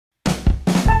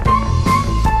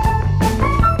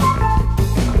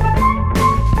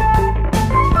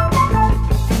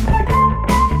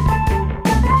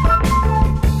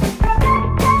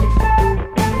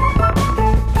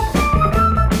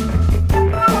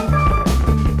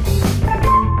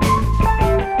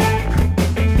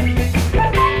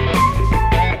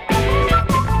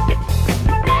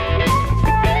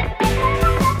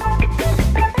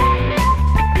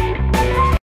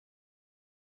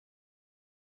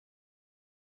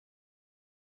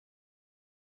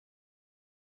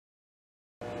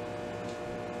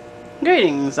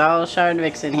Greetings, all Shard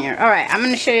Vixen here. Alright, I'm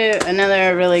going to show you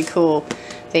another really cool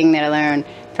thing that I learned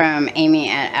from Amy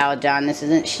at Aljon. This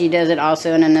isn't, she does it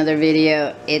also in another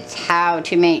video. It's how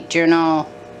to make journal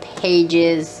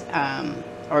pages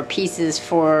or pieces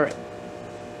for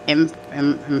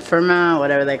Infirma,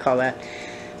 whatever they call that.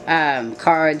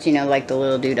 Cards, you know, like the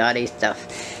little doodaddy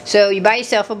stuff. So you buy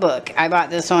yourself a book. I bought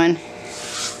this one.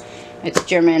 It's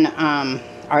German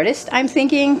artist, I'm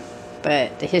thinking.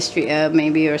 But the history of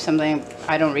maybe or something.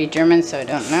 I don't read German, so I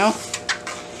don't know.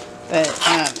 But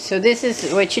so this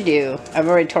is what you do. I've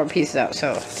already tore pieces out,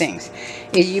 so things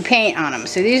is you paint on them.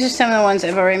 So these are some of the ones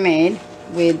I've already made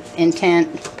with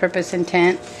intent, purpose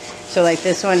intent. So like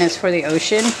this one is for the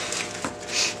ocean.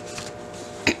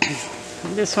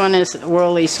 This one is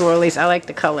whirly swirlies. I like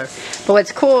the color. But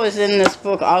what's cool is in this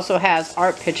book also has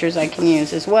art pictures I can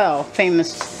use as well.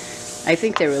 Famous. I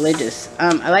think they're religious.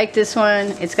 I like this one.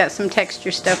 It's got some texture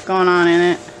stuff going on in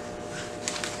it.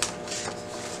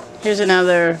 Here's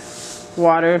another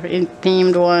water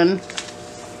themed one.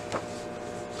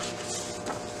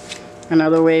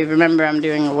 Another wave. Remember, I'm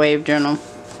doing a wave journal.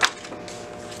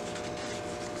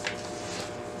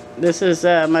 This is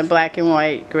my black and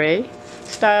white gray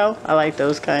style. I like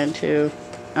those kind too.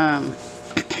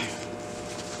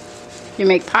 You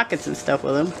make pockets and stuff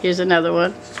with them. Here's another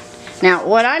one. Now,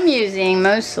 what I'm using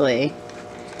mostly,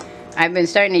 I've been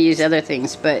starting to use other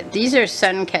things, but these are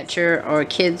sun catcher or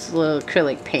kids' little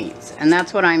acrylic paints, and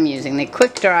that's what I'm using. They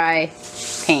quick dry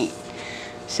paint.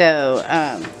 So,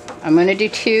 I'm going to do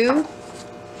two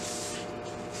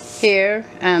here.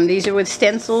 These are with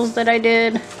stencils that I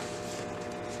did.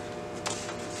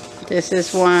 This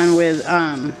is one with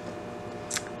kind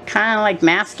of like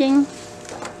masking.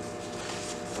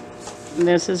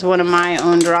 This is one of my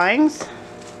own drawings.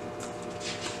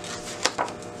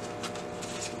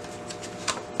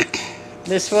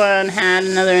 This one had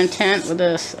another intent with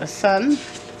a sun.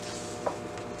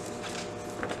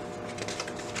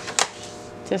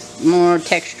 Just more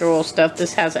textural stuff.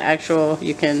 This has actual,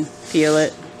 you can feel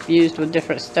it, used with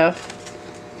different stuff.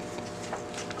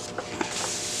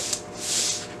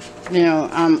 You know,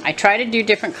 I try to do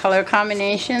different color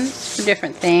combinations for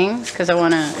different things because I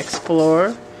want to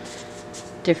explore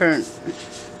different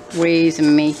ways of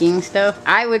making stuff.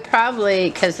 I would probably,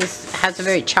 because this has a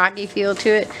very chalky feel to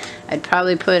it, I'd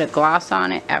probably put a gloss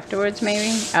on it afterwards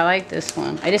maybe. I like this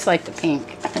one. I just like the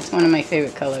pink. It's one of my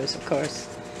favorite colors, of course.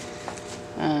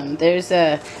 I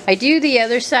do the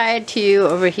other side too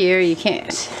over here. You can't,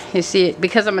 you see it,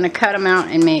 because I'm going to cut them out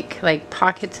and make like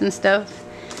pockets and stuff.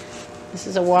 This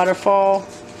is a waterfall.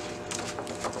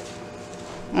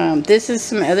 This is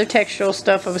some other textural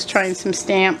stuff. I was trying some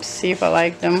stamps, see if I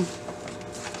liked them.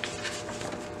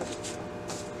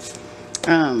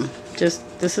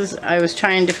 I was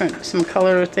trying some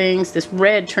color things. This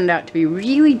red turned out to be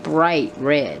really bright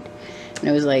red. And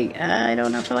it was like, I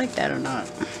don't know if I like that or not.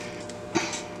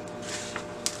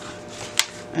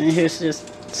 And here's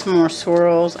just some more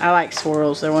swirls. I like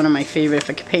swirls. They're one of my favorite. If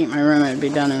I could paint my room, it would be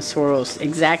done in swirls.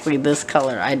 Exactly this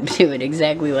color. I'd do it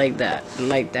exactly like that.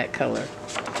 Like that color.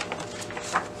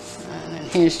 And then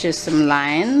here's just some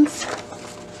lines.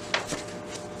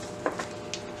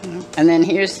 And then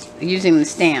here's using the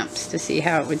stamps to see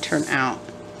how it would turn out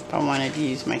if I wanted to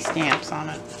use my stamps on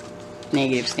it.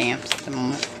 Negative stamps at the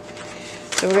moment.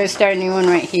 So we're going to start a new one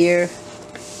right here.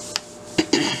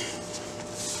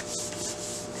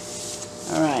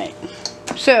 Alright.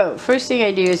 So, first thing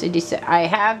I do is I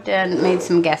have made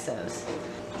some gessos.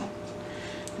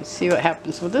 Let's see what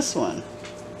happens with this one.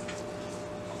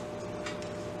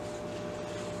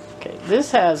 Okay,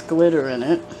 this has glitter in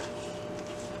it.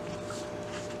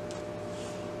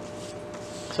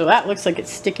 So that looks like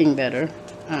it's sticking better.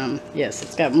 Yes,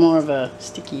 it's got more of a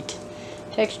sticky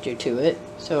texture to it.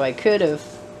 So I could have,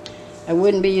 it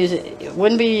wouldn't be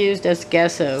used as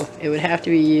gesso. It would have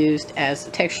to be used as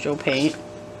textural paint.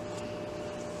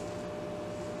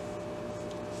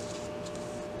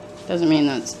 Doesn't mean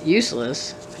that's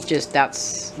useless. Just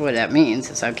that's what that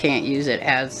means. Is I can't use it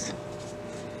as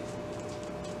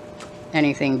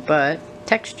anything but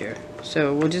texture.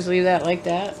 So we'll just leave that like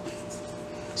that.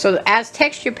 So as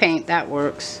texture paint, that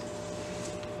works.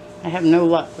 I have no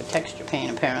luck with texture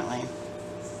paint apparently.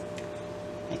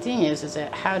 The thing is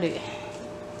that how do...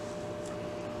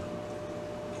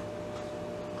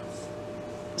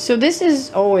 So this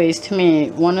is always, to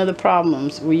me, one of the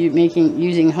problems with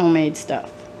using homemade stuff.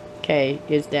 Okay,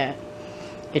 is that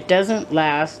it doesn't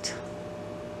last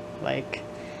like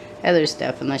other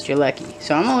stuff unless you're lucky.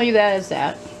 So I'm going to leave that as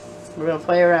that. We're going to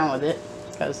play around with it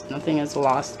because nothing is a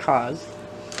lost cause.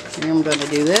 And I'm going to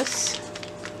do this.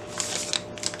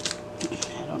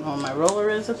 I don't know where my roller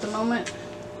is at the moment.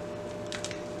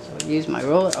 So I'll use my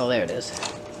roller. Oh, there it is.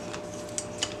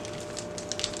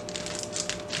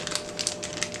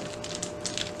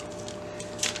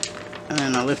 And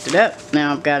then I'll lift it up.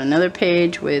 Now I've got another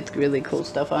page with really cool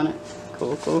stuff on it.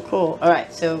 Cool, cool, cool.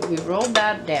 Alright, so we rolled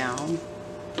that down.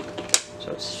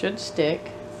 So it should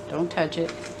stick. Don't touch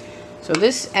it. So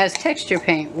this, as texture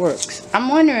paint, works. I'm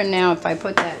wondering now if I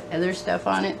put that other stuff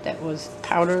on it that was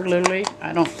powder, literally.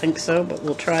 I don't think so, but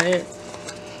we'll try it.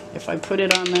 If I put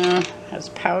it on there as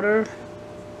powder,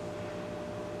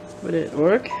 would it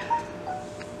work?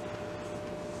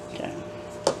 Okay.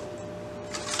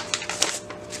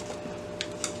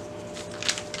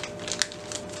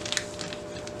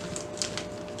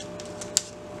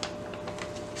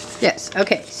 Yes,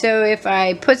 okay, so if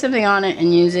I put something on it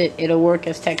and use it, it'll work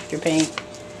as texture paint.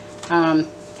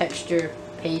 Texture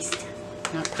paste,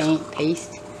 not paint,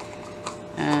 paste.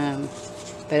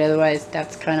 But otherwise,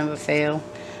 that's kind of a fail.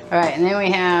 Alright, and then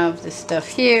we have this stuff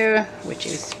here, which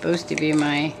is supposed to be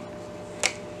my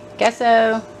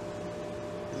gesso.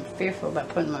 I'm fearful about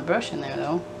putting my brush in there,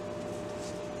 though.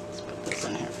 Let's put this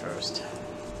in here first.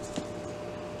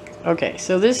 Okay,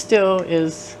 so this still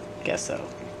is gesso.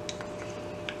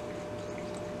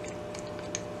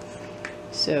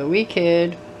 So we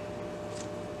could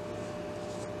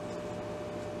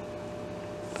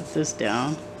put this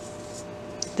down.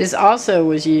 This also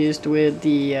was used with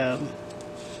the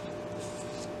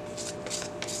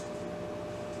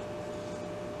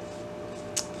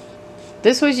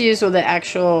this was used with the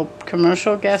actual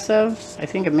commercial gesso. I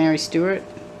think of Mary Stuart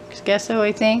gesso,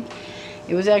 I think.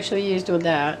 It was actually used with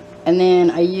that. And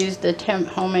then I used the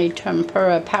homemade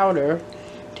tempera powder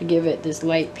to give it this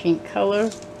light pink color.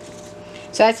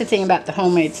 So that's the thing about the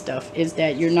homemade stuff, is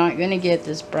that you're not going to get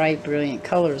this bright, brilliant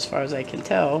color as far as I can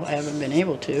tell. I haven't been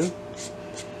able to.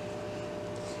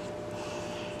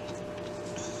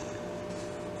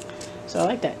 So I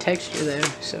like that texture there,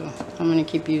 so I'm going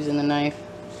to keep using the knife.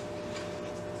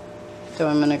 So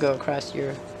I'm going to go across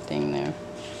your thing there.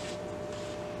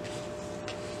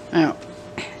 Now,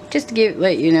 just to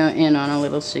let you know in on a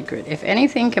little secret. If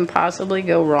anything can possibly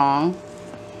go wrong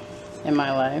in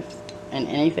my life, and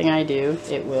anything I do,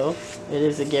 it will. It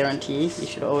is a guarantee. You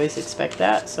should always expect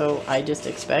that. So I just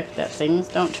expect that things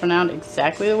don't turn out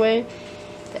exactly the way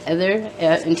the other,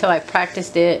 until I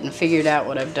practiced it and figured out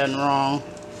what I've done wrong,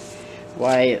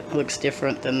 why it looks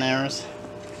different than theirs.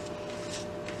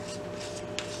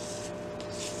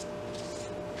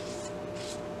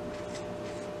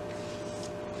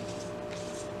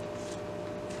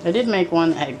 I did make one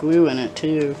that had glue in it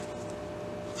too.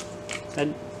 That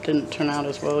didn't turn out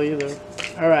as well either.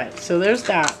 Alright, so there's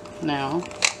that now.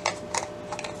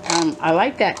 I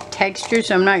like that texture,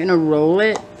 so I'm not going to roll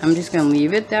it. I'm just going to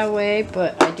leave it that way,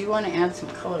 but I do want to add some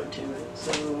color to it.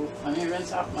 So let me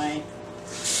rinse off my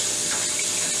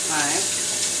knife.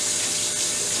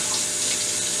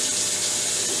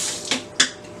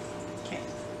 Okay.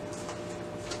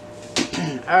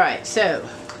 Alright, so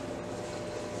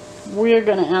we're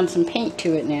going to add some paint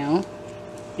to it now.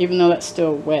 Even though that's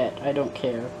still wet, I don't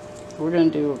care. We're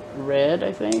going to do red,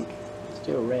 I think. Let's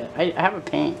do a red. I have a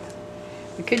pink.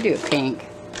 We could do a pink.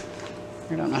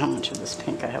 I don't know how much of this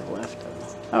pink I have left.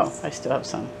 Oh, I still have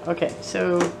some. Okay,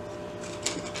 so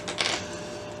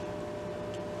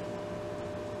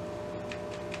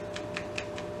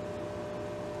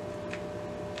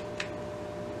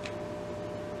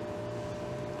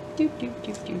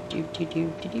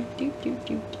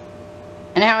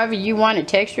and however you want to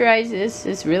texturize this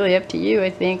is really up to you, I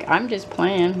think. I'm just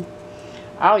playing.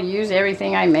 I'll use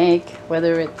everything I make,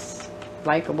 whether it's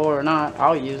likable or not.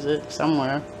 I'll use it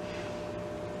somewhere.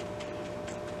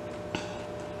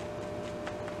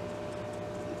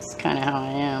 It's kind of how I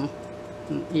am,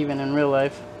 even in real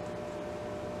life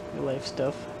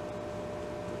stuff.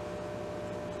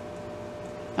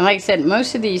 And like I said,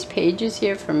 most of these pages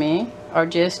here for me are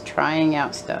just trying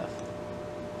out stuff.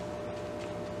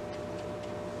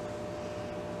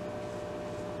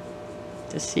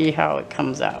 To see how it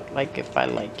comes out, like if I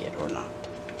like it or not.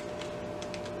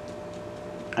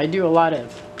 I do a lot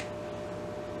of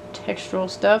textural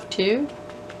stuff too,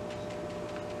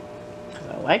 because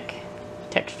I like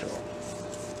textural.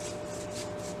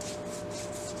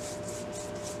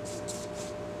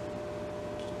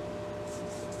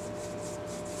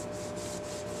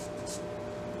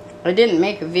 I didn't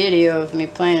make a video of me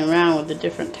playing around with the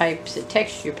different types of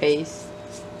texture paste.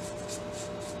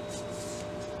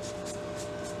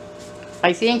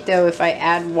 I think though if I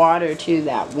add water to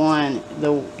that one,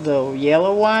 the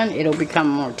yellow one, it'll become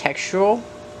more textural.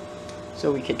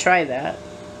 So we could try that.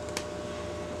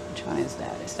 Which one is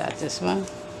that? Is that this one?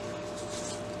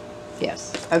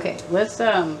 Yes. Okay, let's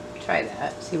try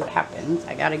that, see what happens.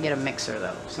 I gotta get a mixer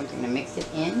though, something to mix it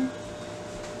in.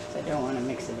 So I don't want to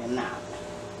mix it in that.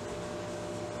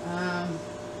 So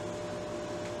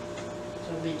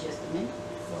it'll be just a minute.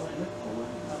 Oh,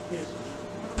 here's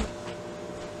one.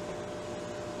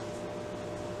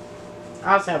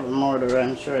 I also have a mortar.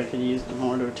 I'm sure I could use the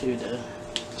mortar too to.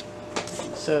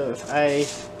 So if I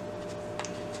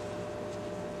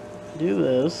do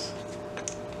this.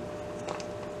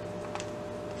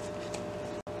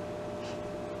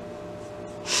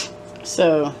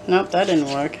 So, nope, that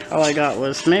didn't work. All I got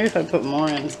was, maybe if I put more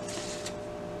in.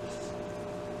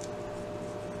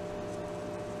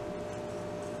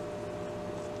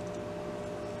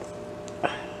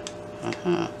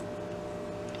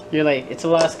 You're like, it's a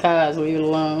lost cause, leave it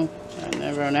alone.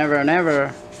 Never, never,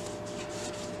 never.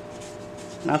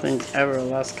 Nothing's ever a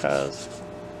lost cause.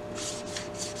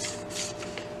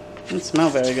 Doesn't smell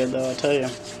very good though, I'll tell you.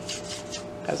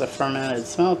 Has a fermented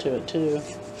smell to it too.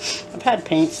 I've had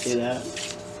paints do that.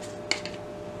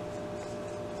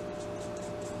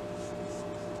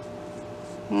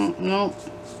 Nope.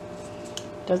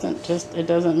 It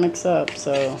doesn't mix up,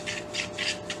 so it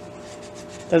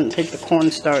doesn't take the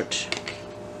cornstarch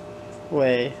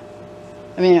away.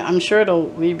 I mean, I'm sure it'll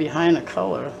leave behind a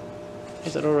color,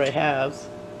 as it already has.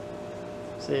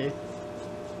 See?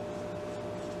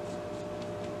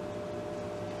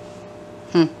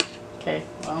 Okay,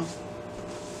 well.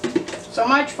 So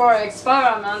much for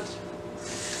experiment.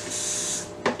 So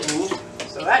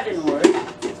that didn't work.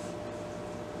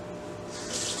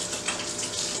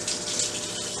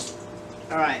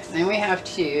 Alright, then we have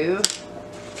to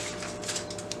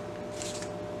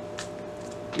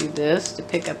do this to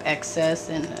pick up excess,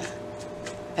 and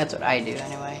that's what I do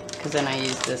anyway, because then I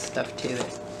use this stuff too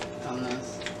on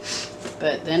this.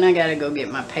 But then I gotta go get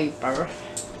my paper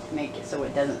to make it so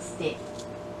it doesn't stick.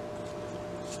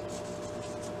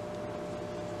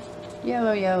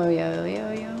 Yellow, yellow, yellow,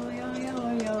 yellow, yellow, yellow,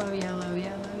 yellow, yellow, yellow, yellow,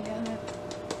 yellow.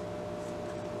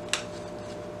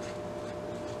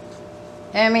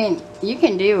 I mean, you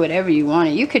can do whatever you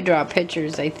want. You could draw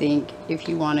pictures, I think, if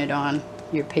you wanted on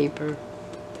your paper,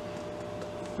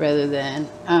 rather than,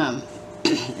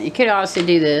 you could also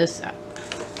do this.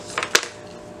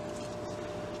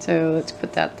 So let's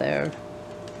put that there.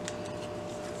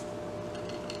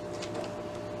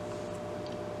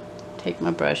 Take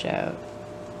my brush out.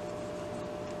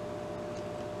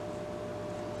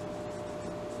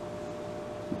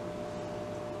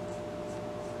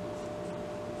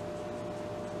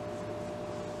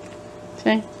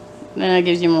 See? Then it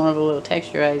gives you more of a little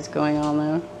texturized going on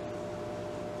there.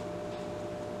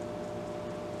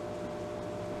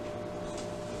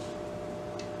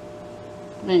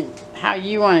 I mean, how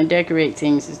you want to decorate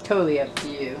things is totally up to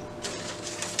you.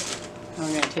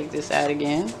 I'm going to take this out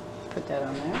again. Put that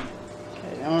on there.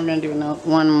 Okay, now we're going to do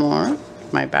one more.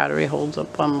 My battery holds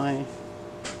up on my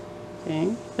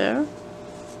thing there.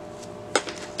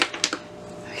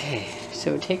 Okay,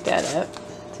 so take that up.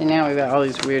 See, now we've got all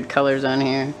these weird colors on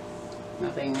here.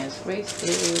 Nothing is wasted.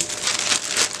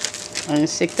 I'm going to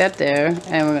stick that there,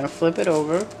 and we're going to flip it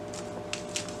over.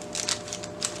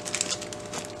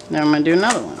 Now I'm going to do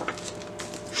another one.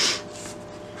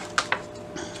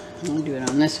 I'm going to do it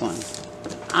on this one.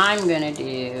 I'm going to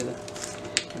do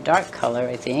a dark color,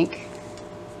 I think.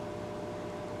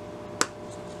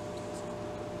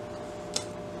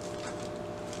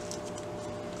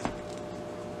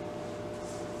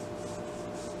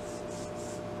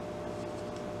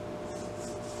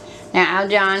 Now,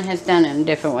 John has done it in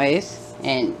different ways,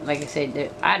 and like I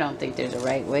said, I don't think there's a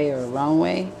right way or a wrong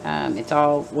way. It's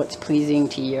all what's pleasing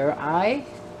to your eye.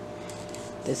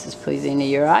 If this is pleasing to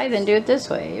your eye, then do it this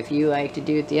way. If you like to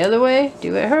do it the other way,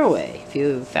 do it her way. If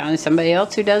you found somebody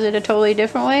else who does it a totally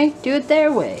different way, do it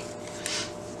their way.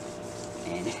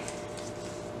 And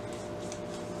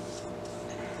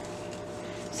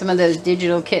some of those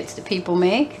digital kits that people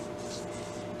make,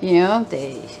 you know,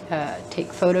 they take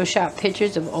Photoshop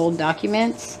pictures of old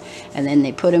documents, and then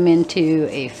they put them into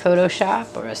a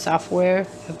Photoshop or a software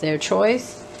of their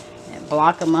choice, and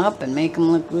block them up and make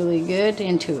them look really good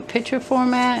into a picture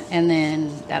format, and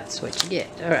then that's what you get.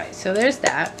 Alright, so there's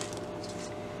that.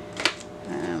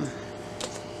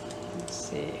 Let's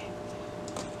see.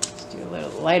 Let's do a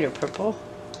little lighter purple.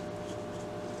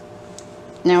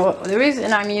 Now, the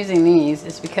reason I'm using these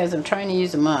is because I'm trying to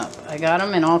use them up. I got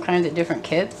them in all kinds of different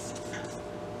kits,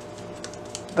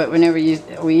 but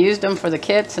we used them for the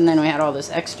kits, and then we had all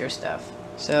this extra stuff.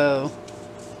 So,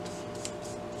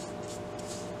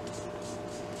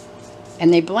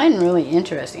 and they blend really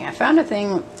interesting. I found a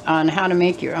thing on how to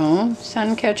make your own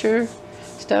sun catcher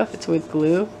stuff. It's with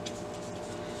glue.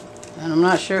 And I'm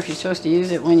not sure if you're supposed to use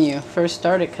it when you first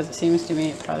start it, because it seems to me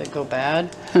it probably go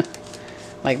bad,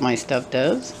 like my stuff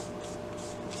does.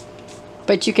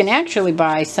 But you can actually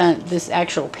buy this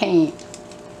actual paint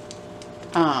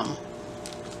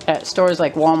at stores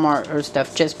like Walmart or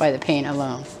stuff, just by the paint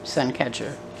alone, sun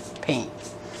catcher paint.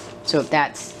 So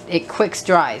it quick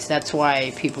dries. That's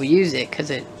why people use it,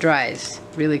 because it dries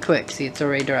really quick. See, it's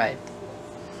already dried.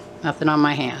 Nothing on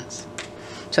my hands.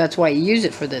 So that's why you use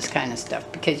it for this kind of stuff,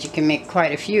 because you can make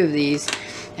quite a few of these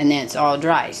and then it's all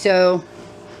dry. So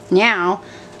now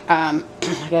I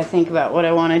gotta think about what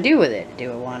I want to do with it. Do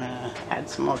I want to add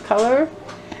some more color?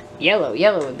 Yellow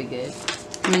would be good.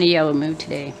 I'm in a yellow mood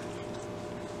today.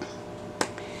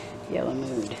 Yellow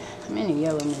mood. I'm in a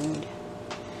yellow mood.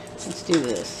 Let's do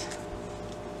this.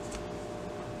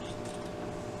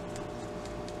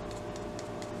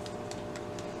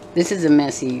 This is a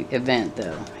messy event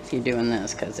though, if you're doing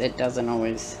this, because it doesn't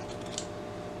always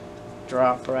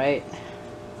drop right.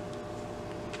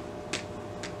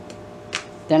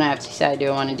 Then I have to decide, do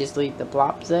I want to just leave the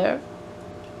blobs there?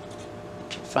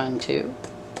 Which are fun too.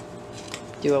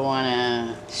 Do I want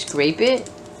to scrape it?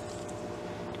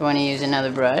 Do I want to use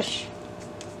another brush?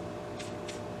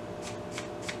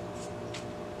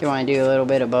 Do I want to do a little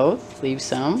bit of both? Leave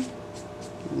some,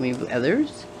 leave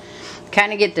others.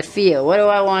 Kind of get the feel. What do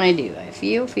I want to do? I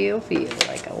feel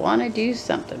like I want to do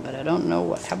something, but I don't know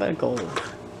what. How about gold?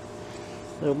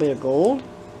 A little bit of gold.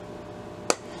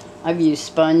 I've used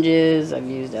sponges. I've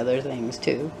used other things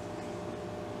too.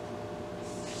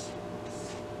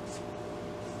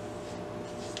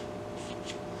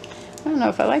 I don't know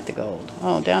if I like the gold.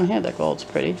 Oh, down here the gold's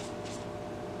pretty.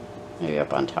 Maybe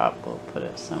up on top we'll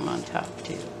put some on top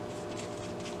too.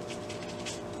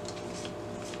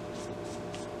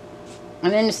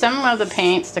 And then some of the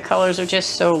paints, the colors are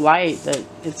just so light that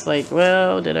it's like,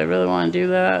 well, did I really want to do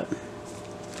that?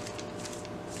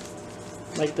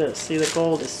 Like this. See, the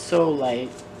gold is so light.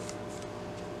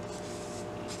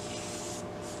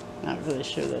 Not really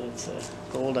sure that it's a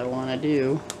gold I want to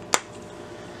do.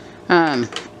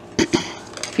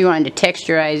 If you wanted to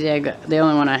texturize it, the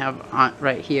only one I have on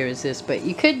right here is this. But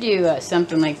you could do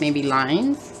something like maybe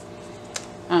lines.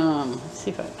 Let's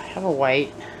see if I have a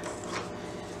white.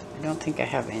 I don't think I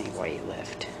have any white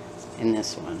left in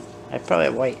this one. I probably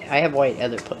have white. I have white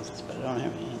other places, but I don't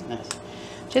have any in this.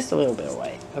 Just a little bit of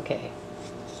white. Okay.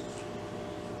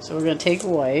 So we're going to take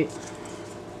white.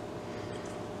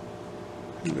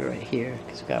 Maybe right here,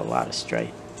 because we've got a lot of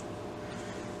stripe.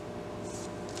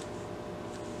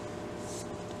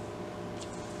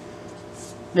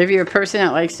 If you're a person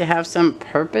that likes to have some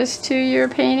purpose to your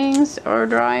paintings or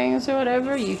drawings or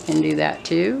whatever, you can do that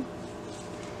too.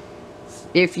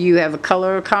 If you have a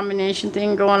color combination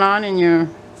thing going on in your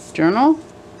journal,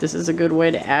 this is a good way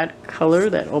to add color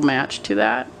that will match to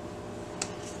that.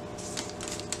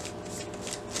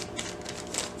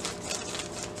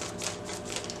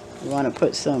 You want to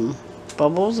put some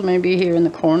bubbles maybe here in the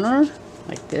corner,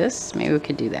 like this. Maybe we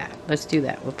could do that. Let's do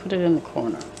that. We'll put it in the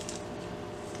corner.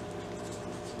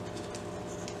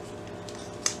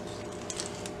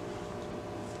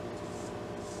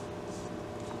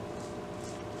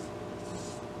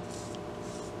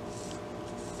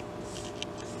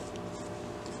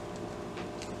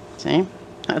 See?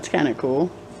 That's kind of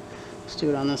cool. Let's do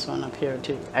it on this one up here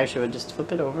too. Actually, we'll just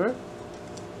flip it over.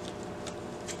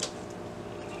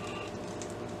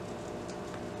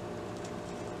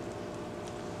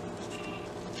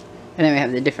 And then we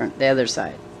have the other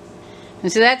side.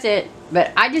 And so that's it.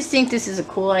 But I just think this is a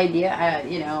cool idea.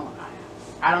 You know,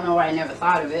 I don't know why I never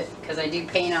thought of it, because I do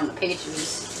paint on the pages.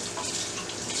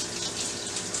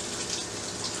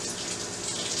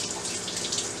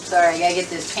 Sorry, I gotta get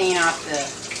this paint off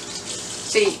the...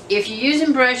 So if you're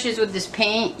using brushes with this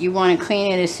paint, you want to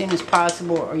clean it as soon as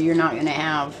possible, or you're not going to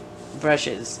have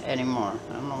brushes anymore.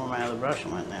 I don't know where my other brush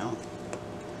went now.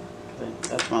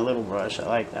 That's my little brush. I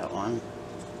like that one.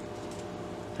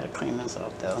 Gotta clean this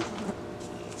up though.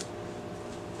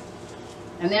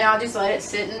 And then I'll just let it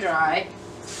sit and dry.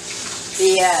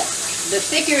 The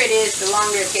thicker it is, the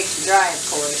longer it takes to dry, of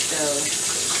course. So,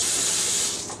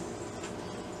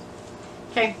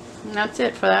 okay, and that's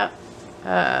it for that.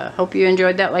 Hope you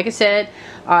enjoyed that. Like I said,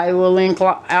 I will link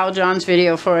Al John's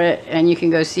video for it, and you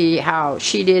can go see how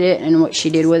she did it and what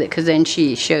she did with it, because then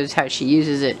she shows how she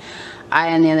uses it.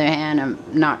 I, on the other hand, I'm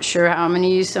not sure how I'm going to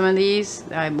use some of these.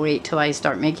 I wait till I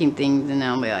start making things, and then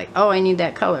I'll be like, oh, I need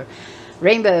that color.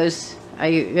 Rainbows.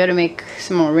 I got to make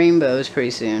some more rainbows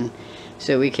pretty soon,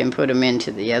 so we can put them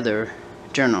into the other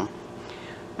journal.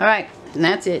 Alright, and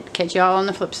that's it. Catch y'all on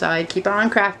the flip side. Keep on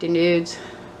crafting, dudes.